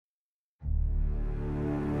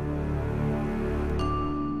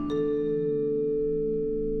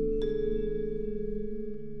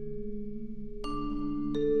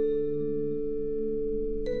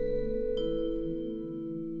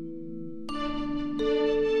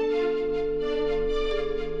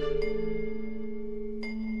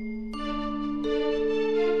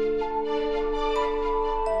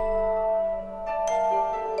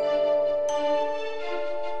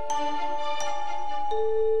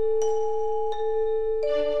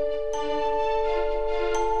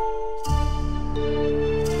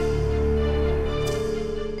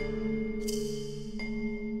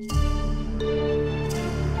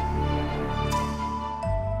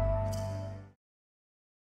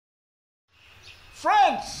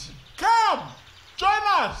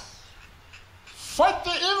fight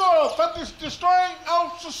the evil that is destroying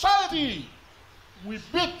our society. We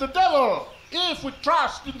beat the devil if we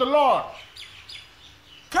trust in the Lord.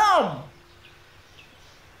 Come!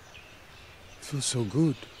 Feels so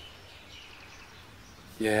good.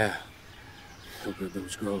 Yeah. Look at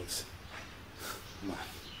those growths. Come on.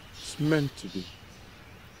 It's meant to be.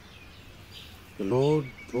 The Lord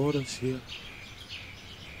brought us here.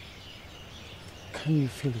 Can you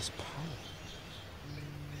feel His power?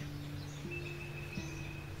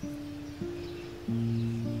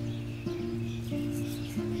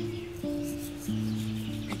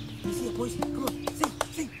 See it, boys. Come on,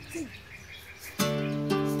 sing.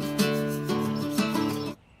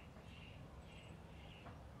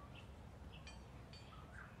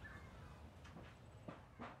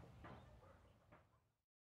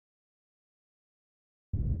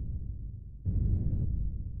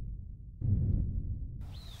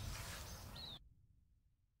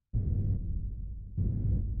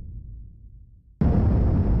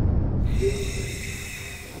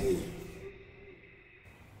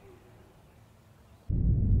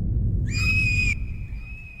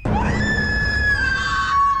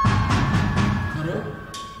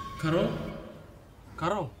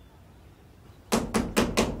 Kalo?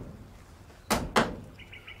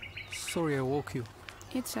 Sorry I woke you.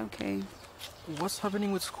 It's okay. What's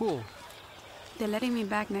happening with school? They're letting me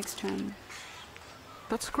back next term.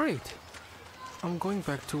 That's great. I'm going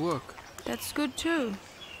back to work. That's good too.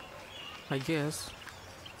 I guess.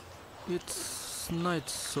 It's night,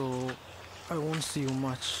 so I won't see you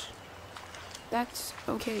much. That's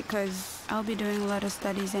okay, because I'll be doing a lot of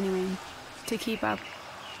studies anyway, to keep up.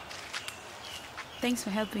 Thanks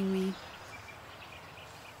for helping me.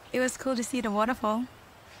 It was cool to see the waterfall.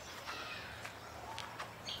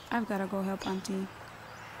 I've gotta go help Auntie.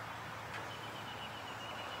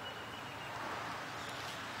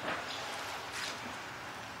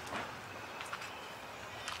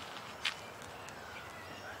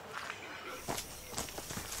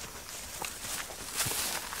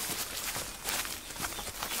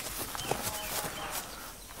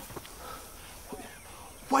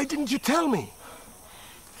 Why didn't you tell me?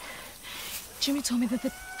 Jimmy told me that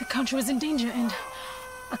the country was in danger and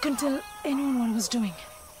I couldn't tell anyone what I was doing.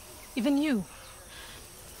 Even you.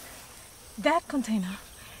 That container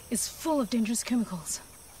is full of dangerous chemicals.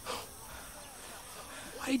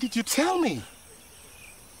 Why did you tell me?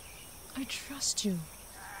 I trust you.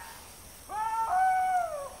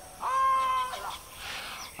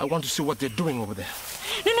 I want to see what they're doing over there.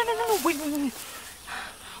 No, wait.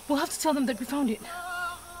 We'll have to tell them that we found it.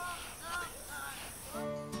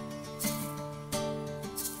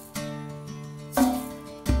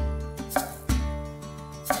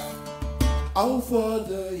 Our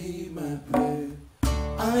Father, hear my prayer.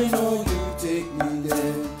 I know you take me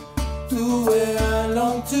there to where I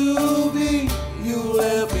long to be. You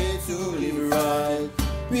help me to live right,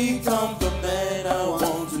 become the man I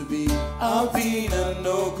want to be. I've been a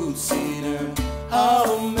no good sinner,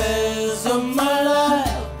 a mess of my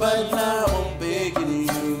life, but now I'm begging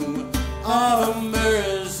you, have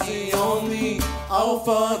mercy on me, our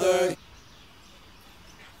Father.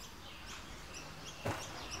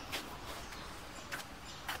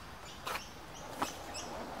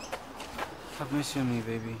 Have mercy on me,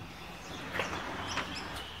 baby.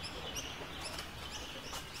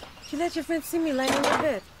 You let your friends see me lying on your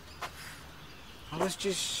bed. I was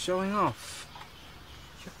just showing off.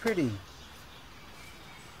 You're pretty.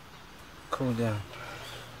 Cool down.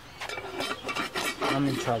 I'm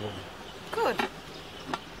in trouble. Good.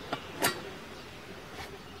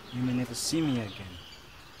 You may never see me again.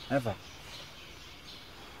 Ever.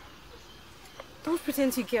 Don't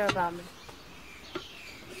pretend you care about me.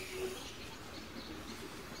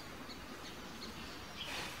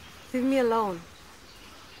 Leave me alone.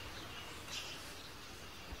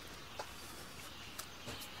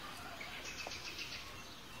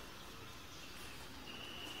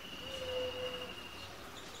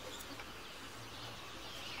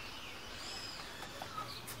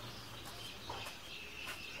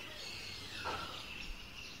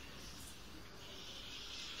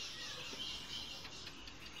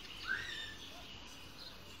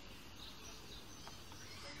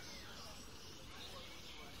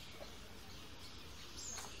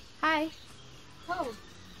 Hi. Oh,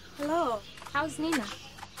 hello. How's Nina?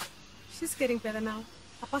 She's getting better now.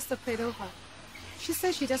 I passed her prayed over. She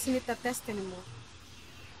says she doesn't need that test anymore.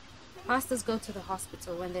 Pastors go to the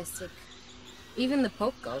hospital when they're sick. Even the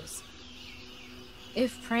Pope goes.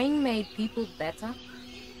 If praying made people better,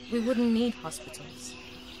 we wouldn't need hospitals.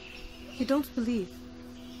 You don't believe?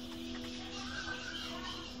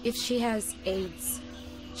 If she has AIDS,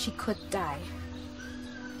 she could die.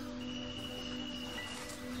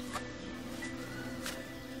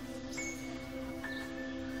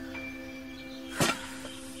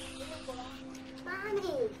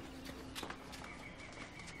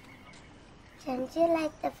 Don't you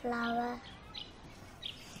like the flower?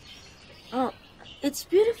 Oh, it's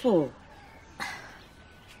beautiful.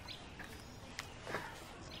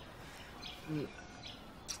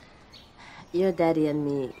 Your daddy and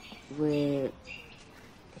me, we're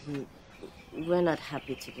not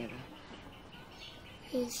happy together.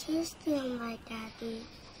 Is he still my daddy?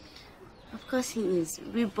 Of course he is.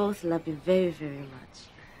 We both love you very, very much.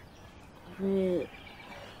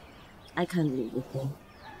 I can't live with him.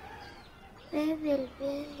 Where will we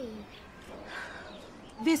live?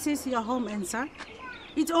 This is your home, Ensa.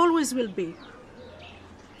 It always will be.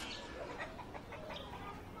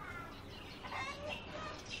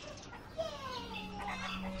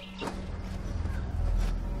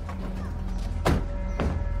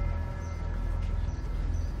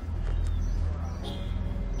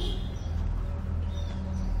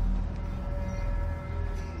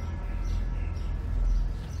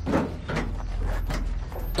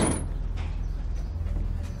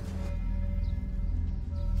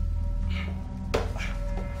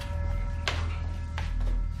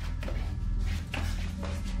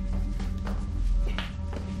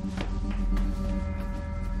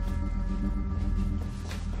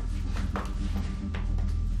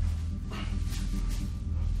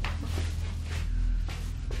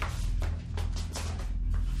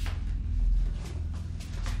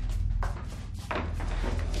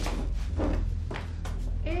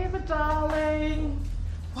 Darling.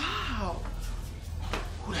 Wow.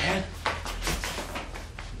 Who the hell?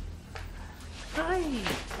 Hi.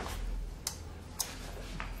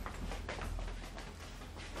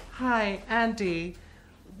 Hi, Andy.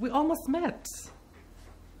 We almost met.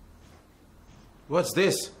 What's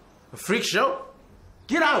this? A freak show?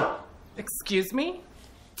 Get out! Excuse me?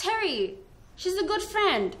 Terry, she's a good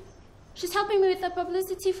friend. She's helping me with the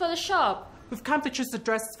publicity for the shop. We've come to choose the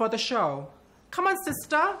dresses for the show. Come on,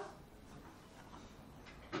 sister.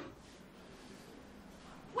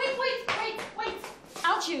 Wait.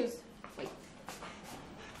 I'll choose. Wait.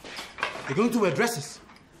 They're going to wear dresses.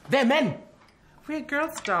 They're men. We're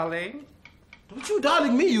girls, darling. Don't you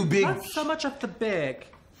darling me, you big... Not so much of the big.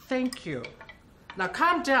 Thank you. Now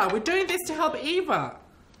calm down. We're doing this to help Eva.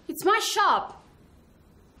 It's my shop.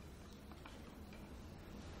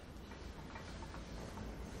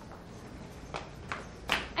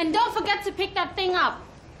 And don't forget to pick that thing up.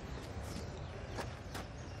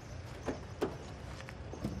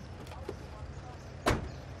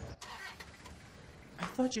 I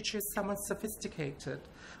thought you'd choose someone sophisticated,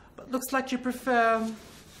 but looks like you prefer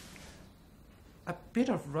a bit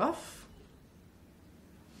of rough.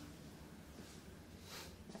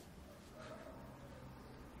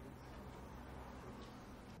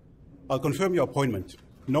 I'll confirm your appointment.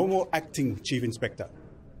 No more acting Chief Inspector.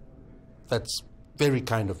 That's very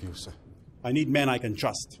kind of you, sir. I need men I can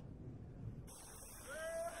trust.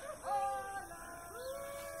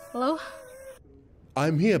 Hello?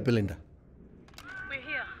 I'm here, Belinda. We're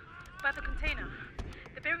here, by the container.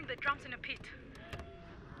 They're burying the drums in a pit.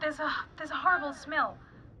 There's a horrible smell.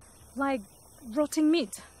 Like rotting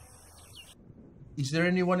meat. Is there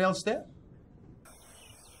anyone else there?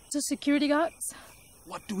 2 security guards.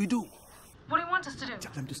 What do we do? What do you want us to do?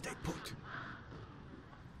 Tell them to stay put.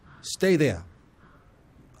 Stay there.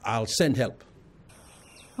 I'll send help.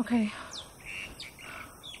 Okay.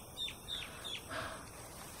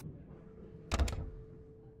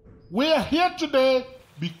 We are here today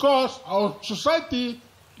because our society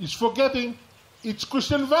is forgetting its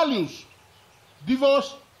Christian values.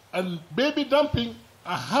 Divorce and baby dumping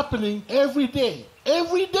are happening every day.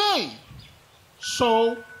 Every day.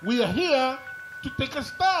 So we are here to take a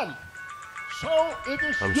stand. So it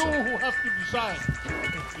is you who have to decide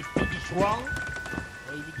if it is wrong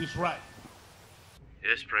or if it is right.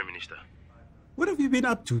 Yes, Prime Minister. What have you been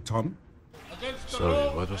up to, Tom?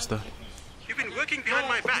 Sorry, what was that? You've been working behind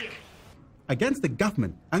my back. Against the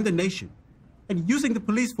government and the nation, and using the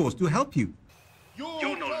police force to help you.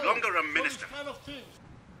 You're no longer a minister.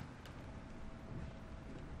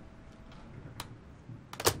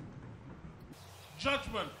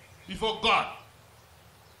 Judgment before God.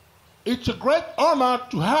 It's a great honor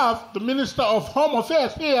to have the Minister of Home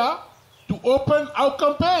Affairs here to open our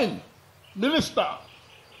campaign. Minister.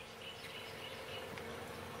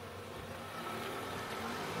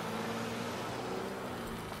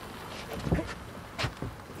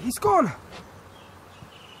 He's gone.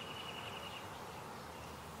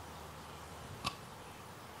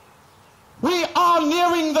 We are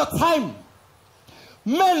nearing the time.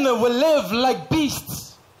 Men will live like beasts.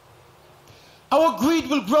 Our greed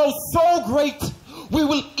will grow so great, we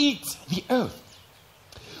will eat the earth.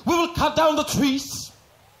 We will cut down the trees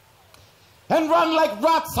and run like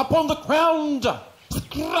rats upon the ground.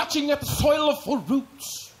 scratching at the soil for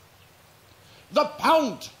roots. The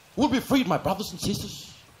bound will be freed, my brothers and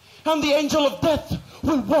sisters, and the angel of death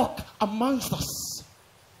will walk amongst us,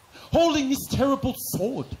 holding his terrible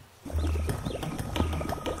sword.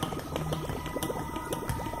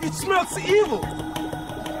 It smells evil!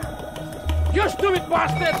 You stupid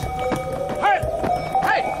bastards! Hey!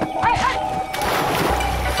 Hey! Hey! Hey!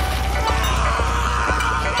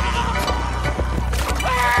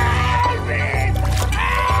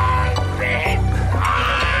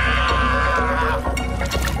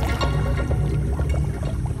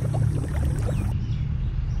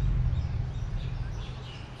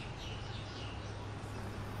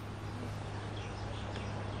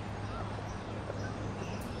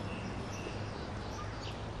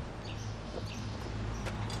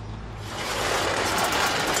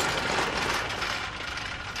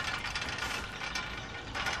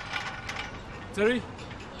 Terry,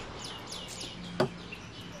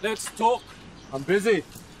 let's talk. I'm busy.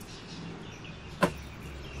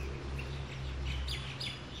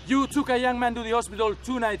 You took a young man to the hospital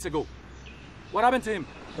 2 nights ago. What happened to him?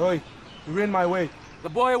 Oi, you ran my way. The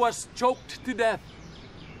boy was choked to death.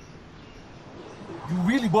 You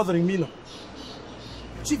really bothering me now.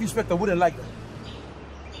 Chief Inspector wouldn't like that.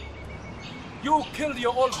 You killed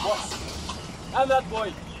your old boss and that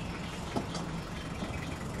boy.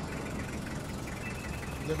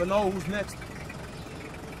 You never know who's next.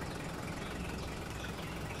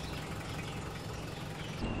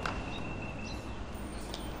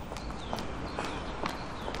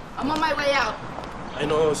 I'm on my way out. I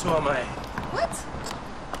know, so am I. What?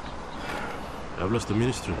 I've lost the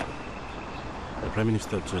ministry. The Prime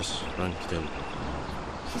Minister just rang to tell me.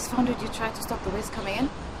 He's found out you tried to stop the waste coming in?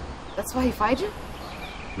 That's why he fired you?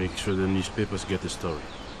 Make sure the newspapers get the story.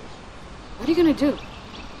 What are you gonna do?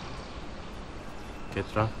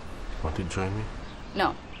 Ketra, want to join me?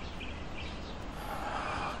 No.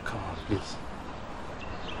 Come on, please.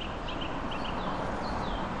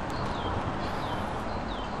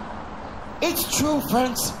 It's true,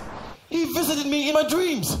 friends. He visited me in my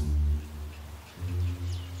dreams.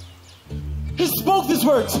 He spoke these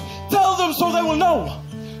words. Tell them so they will know.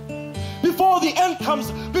 Before the end comes,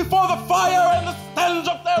 before the fire and the stench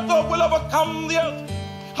of their thought will overcome the earth,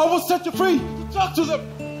 I will set you free to talk to them.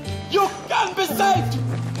 You can be saved.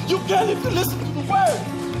 You can if you listen to the word.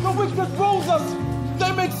 The wicked rules us.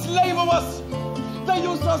 They make slave of us. They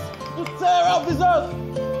use us to tear out this earth.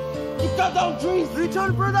 To cut down trees.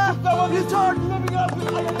 Return, brother! Return! Living out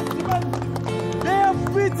with iron and cement. They have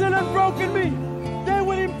beaten and broken me. They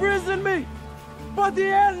will imprison me. But the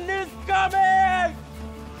end is coming!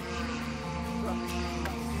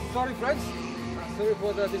 Sorry, friends. Sorry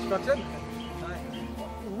for the distraction.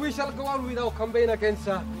 We shall go on with our campaign against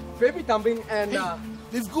baby dumping and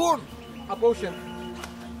they've gone. Abortion.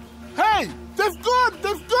 Hey, they've gone.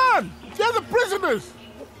 They've gone. They're the prisoners.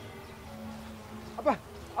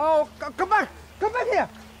 Oh, come back here.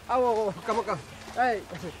 Oh, come. Hey.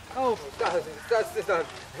 Oh, that's done.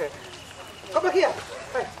 Come back here.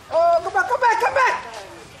 Hey. Oh, come back.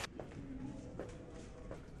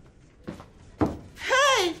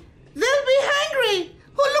 Hey, they'll be hungry.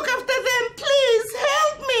 Who look after them? Please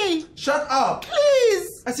help me. Shut up.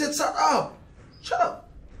 Please. I said shut up. Shut up.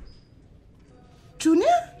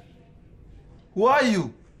 Junior? Who are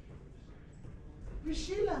you?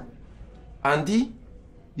 Priscilla, Andy?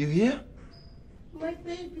 You here? my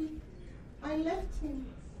baby. I left him.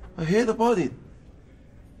 I heard about it.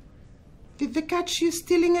 Did they catch you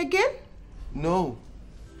stealing again? No.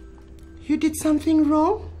 You did something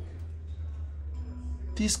wrong?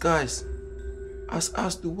 These guys asked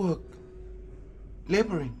us to work,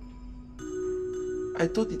 laboring. I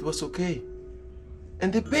thought it was okay.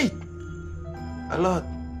 And they paid a lot.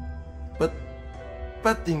 But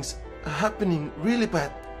bad things are happening really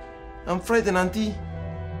bad. I'm frightened, Auntie.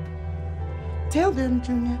 Tell them,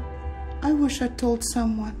 Junior. I wish I told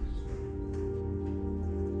someone.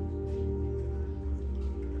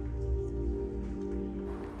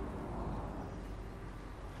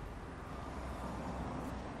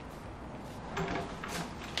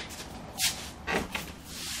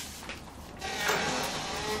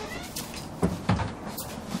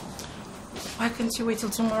 Why can't you wait till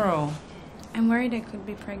tomorrow? I'm worried I could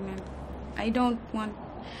be pregnant. I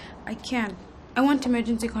can't. I want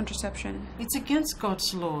emergency contraception. It's against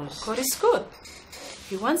God's laws. God is good.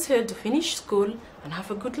 He wants her to finish school and have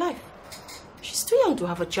a good life. She's too young to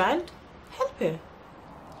have a child. Help her.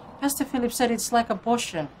 Pastor Philip said it's like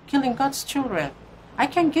abortion, killing God's children. I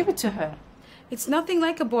can't give it to her. It's nothing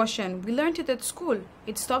like abortion. We learned it at school.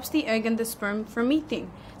 It stops the egg and the sperm from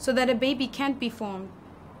meeting so that a baby can't be formed.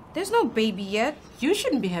 There's no baby yet. You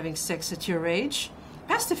shouldn't be having sex at your age.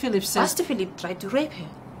 Pastor Philip says... Pastor Philip tried to rape her.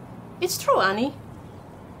 It's true, Annie.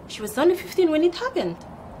 She was only 15 when it happened.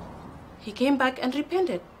 He came back and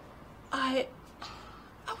repented. I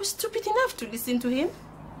was stupid enough to listen to him.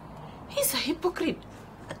 He's a hypocrite.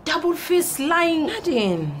 A double-faced, lying...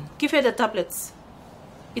 Nadine. Give her the tablets.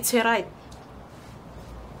 It's her right.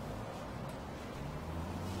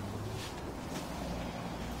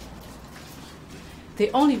 They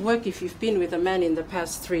only work if you've been with a man in the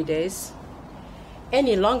past 3 days.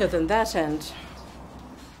 Any longer than that, and...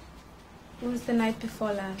 It was the night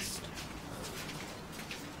before last.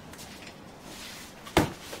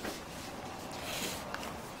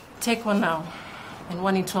 Take one now, and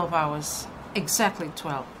one in 12 hours. Exactly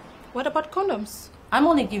 12. What about condoms? I'm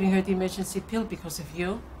only giving her the emergency pill because of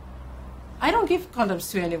you. I don't give condoms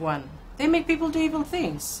to anyone. They make people do evil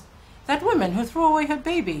things. That woman who threw away her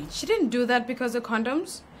baby. She didn't do that because of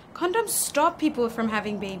condoms. Condoms stop people from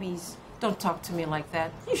having babies. Don't talk to me like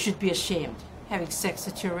that. You should be ashamed, having sex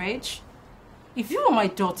at your age. If you were my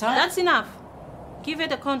daughter... That's enough. Give her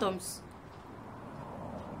the condoms.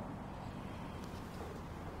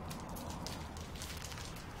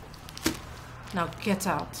 Now get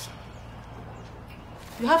out.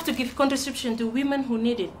 You have to give contraception to women who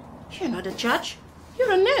need it. You're not a judge.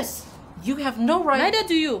 You're a nurse. You have no right... Neither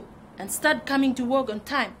do you. And start coming to work on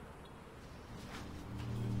time.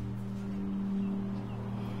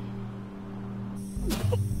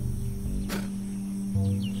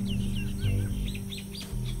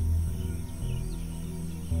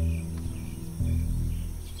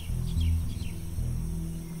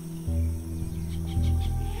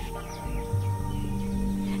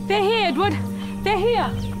 They're here, Edward. They're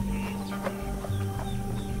here.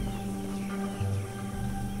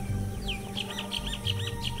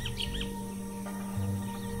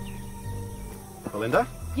 Belinda?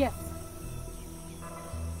 Yes.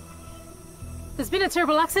 There's been a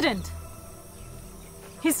terrible accident.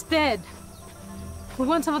 He's dead. We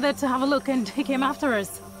went over there to have a look and he came after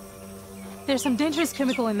us. There's some dangerous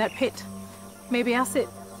chemical in that pit. Maybe acid.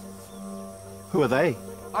 Who are they?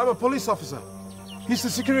 I'm a police officer. He's the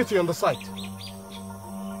security on the site.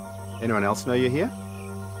 Anyone else know you're here?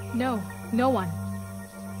 No, no one.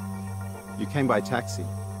 You came by taxi.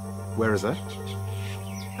 Where is it?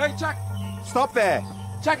 Hey, Jack! Stop there!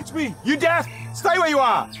 Jack, it's me! You deaf! Stay where you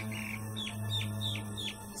are!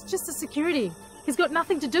 It's just the security. He's got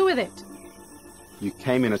nothing to do with it. You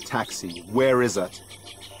came in a taxi. Where is it?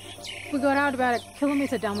 We got out about 1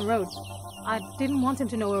 kilometer down the road. I didn't want him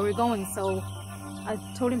to know where we were going, so I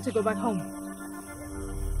told him to go back home.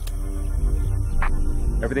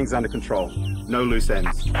 Everything's under control. No loose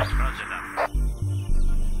ends.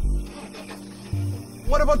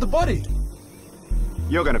 What about the body?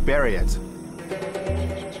 You're gonna bury it.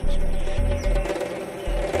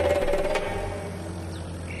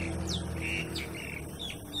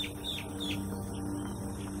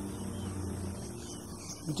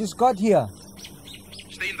 We just got here.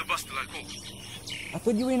 Stay in the bus till I call. I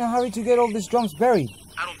thought you were in a hurry to get all these drums buried.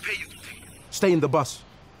 I don't pay you to take it. Stay in the bus.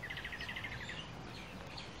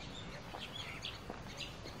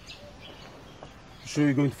 Sure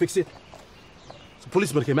you're going to fix it? Some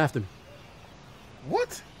policeman came after me.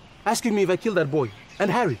 What? Asking me if I killed that boy. And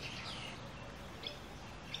Harry.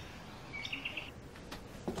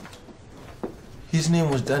 His name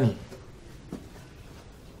was Danny.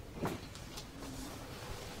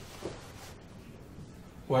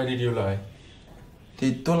 Why did you lie?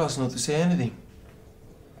 They told us not to say anything.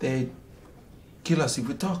 They'd kill us if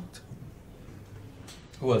we talked.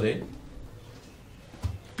 Who are they?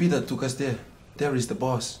 Peter took us there. There is the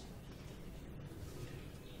boss.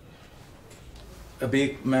 A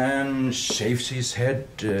big man shaves his head,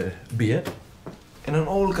 beard? And an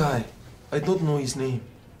old guy. I don't know his name.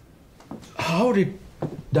 How did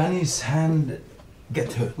Danny's hand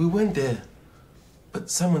get hurt? We went there. But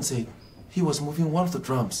someone said he was moving one of the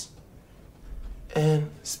drums. And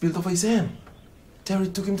spilled over his hand. Terry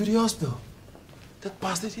took him to the hospital. That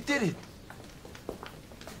bastard, he did it.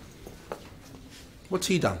 What's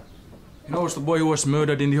he done? He knows the boy who was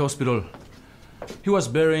murdered in the hospital. He was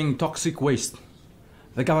burying toxic waste.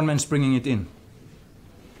 The government's bringing it in.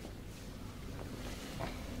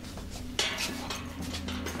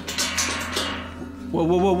 Whoa,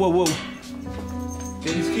 whoa, whoa, whoa, whoa.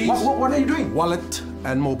 Get his keys. What are you doing? Wallet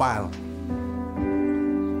and mobile.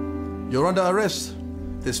 You're under arrest.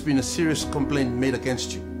 There's been a serious complaint made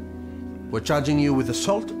against you. We're charging you with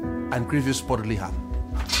assault and grievous bodily harm.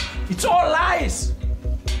 It's all lies!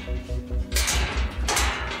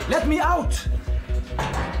 Let me out!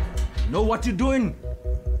 Know what you're doing?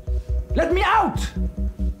 Let me out!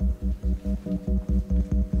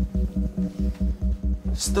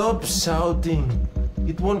 Stop shouting.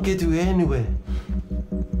 It won't get you anywhere.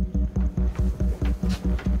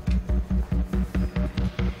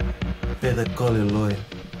 Better call a lawyer.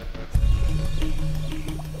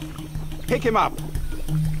 Pick him up.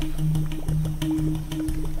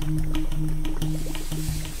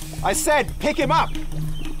 I said pick him up.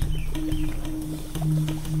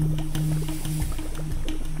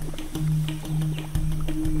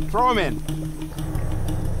 Throw him in.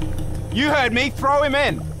 You heard me, throw him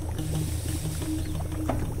in.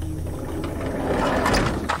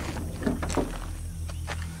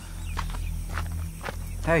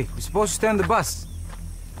 Hey, we're supposed to stay on the bus.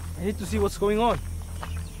 I need to see what's going on.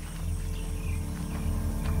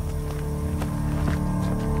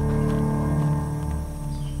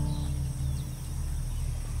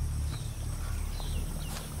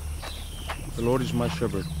 The Lord is my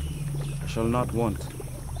shepherd. I shall not want.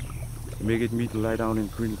 He maketh me to lie down in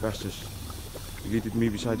green pastures. He leadeth me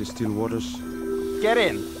beside the still waters. Get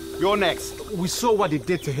in. You're next. We saw what it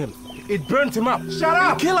did to him. It burnt him up. Shut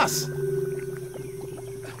up! Kill us!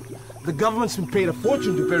 The government's been paid a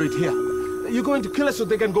fortune to bury it here. You're going to kill us so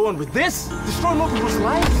they can go on with this? Destroy more people's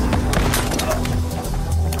lives?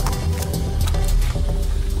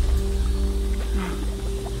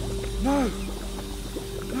 No.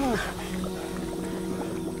 No.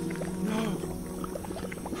 No.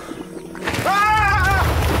 Ah!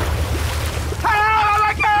 Help!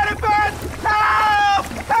 I can't defend! Help!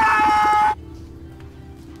 Help!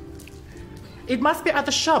 It must be at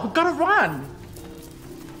the shop. We gotta run.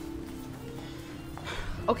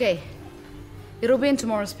 Okay. It'll be in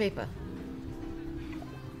tomorrow's paper.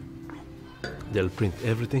 They'll print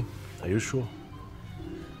everything? Are you sure?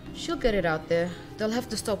 She'll get it out there. They'll have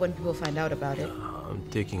to stop when people find out about it. I'm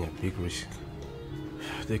taking a big risk.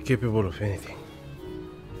 They're capable of anything.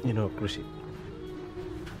 You know, Chrissy,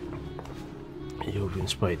 you've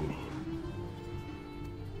inspired me.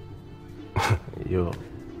 You're a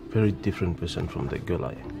very different person from the girl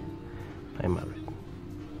I married.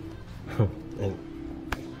 And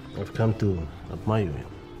I've come to admire you,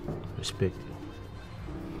 respect you.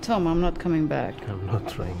 Tom, I'm not coming back. I'm not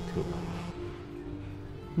trying to.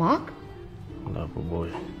 Mark? Love a boy.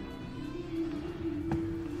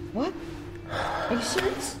 What? Are you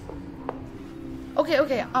serious?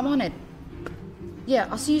 Okay, I'm on it. Yeah,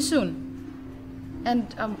 I'll see you soon.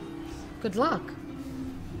 And, good luck.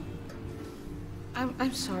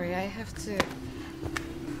 I'm sorry, I have to...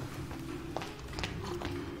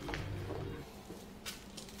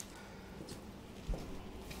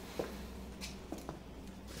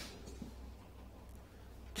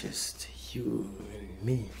 Just you and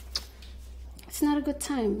me. It's not a good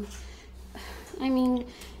time. I mean,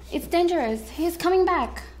 it's dangerous. He's coming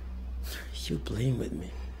back. You're playing with me.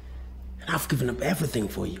 And I've given up everything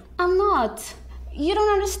for you. I'm not. You don't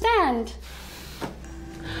understand.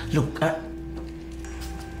 Look,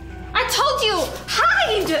 I told you!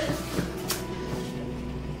 Hide!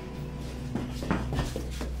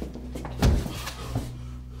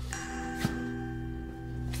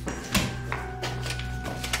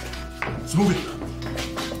 Let's move it.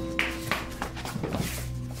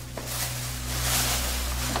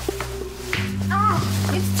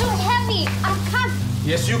 It's too heavy. I can't.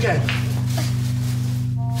 Yes, you can.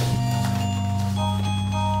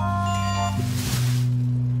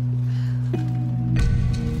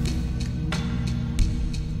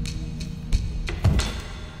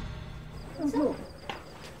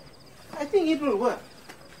 I think it will work.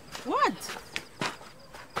 What?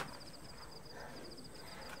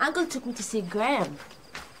 Uncle took me to see Graham.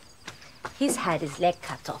 He's had his leg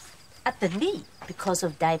cut off at the knee because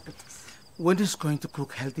of diabetes. Wendy's going to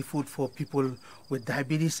cook healthy food for people with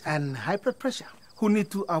diabetes and high blood pressure who need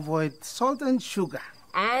to avoid salt and sugar.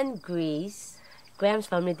 And grease. Graham's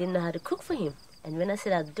family didn't know how to cook for him. And when I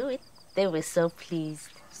said I'd do it, they were so pleased.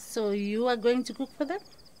 So you are going to cook for them?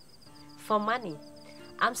 For money.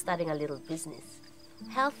 I'm starting a little business.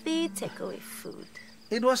 Healthy takeaway food.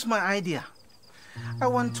 It was my idea. I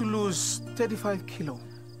want to lose 35 kilo.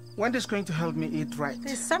 Wendy's going to help me eat right.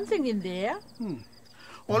 There's something in there.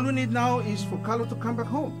 All we need now is for Kalo to come back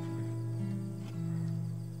home.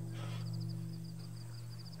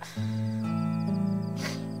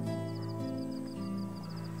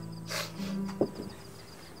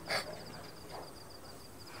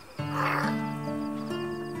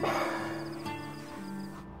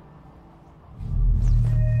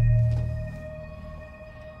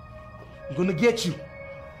 I'm gonna get you.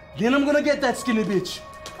 Then I'm gonna get that skinny bitch.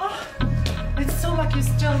 Oh, it's so lucky you're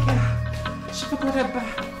still here. She forgot her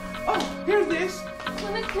bag. Oh, here it is. He's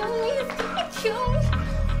gonna kill me. He's gonna kill me.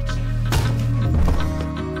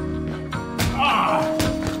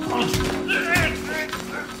 Ah!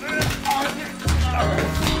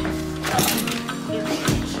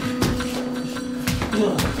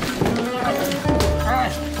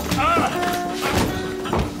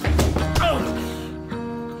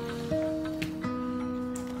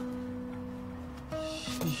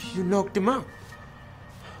 You knocked him out.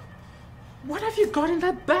 What have you got in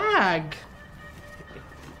that bag?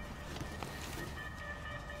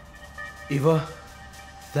 Eva,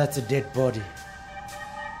 that's a dead body.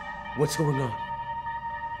 What's going on?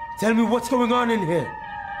 Tell me what's going on in here.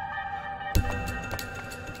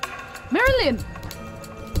 Marilyn!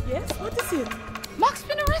 Yes, what is it? Mark's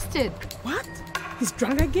been arrested. What? He's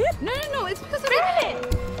drunk again? No, it's because of Marilyn!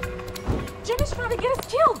 Jimmy's trying to get us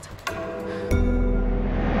killed.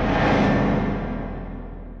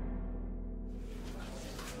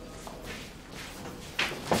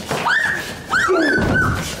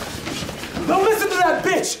 Don't listen to that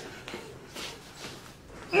bitch!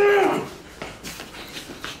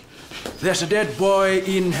 There's a dead boy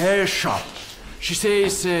in her shop. She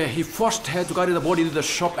says he forced her to carry the body to the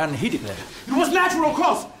shop and hid it there. It was natural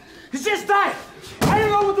cause. He just died. I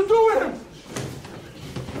don't know what to do with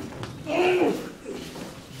him.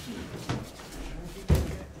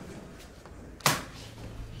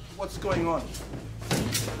 What's going on?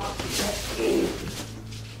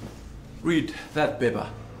 Read that paper,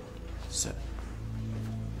 sir.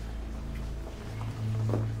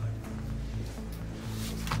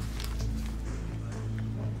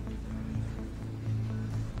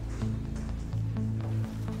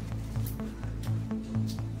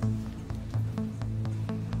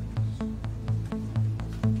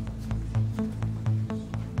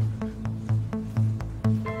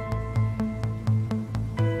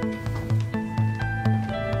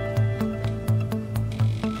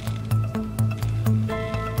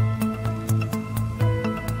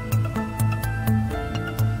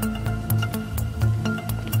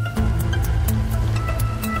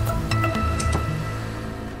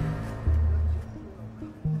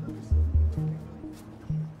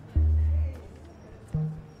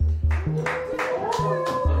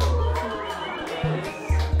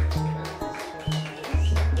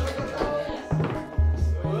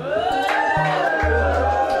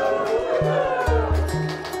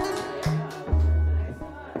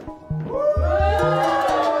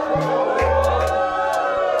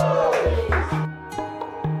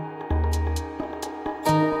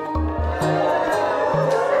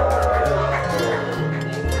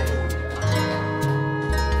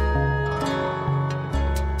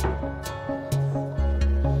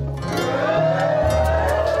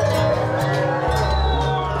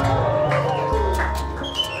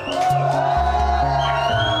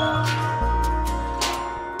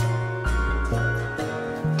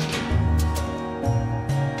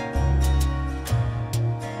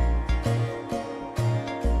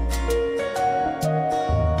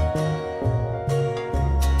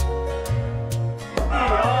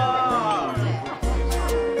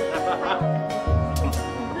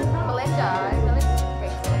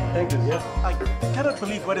 I cannot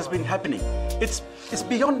believe what has been happening. It's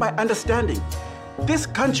beyond my understanding. This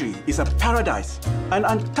country is a paradise, an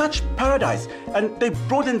untouched paradise, and they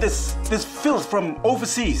brought in this filth from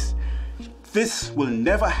overseas. This will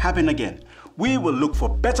never happen again. We will look for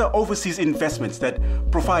better overseas investments that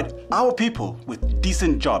provide our people with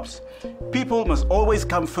decent jobs. People must always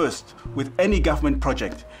come first with any government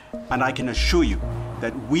project, and I can assure you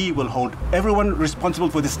that we will hold everyone responsible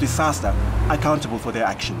for this disaster accountable for their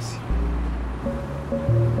actions.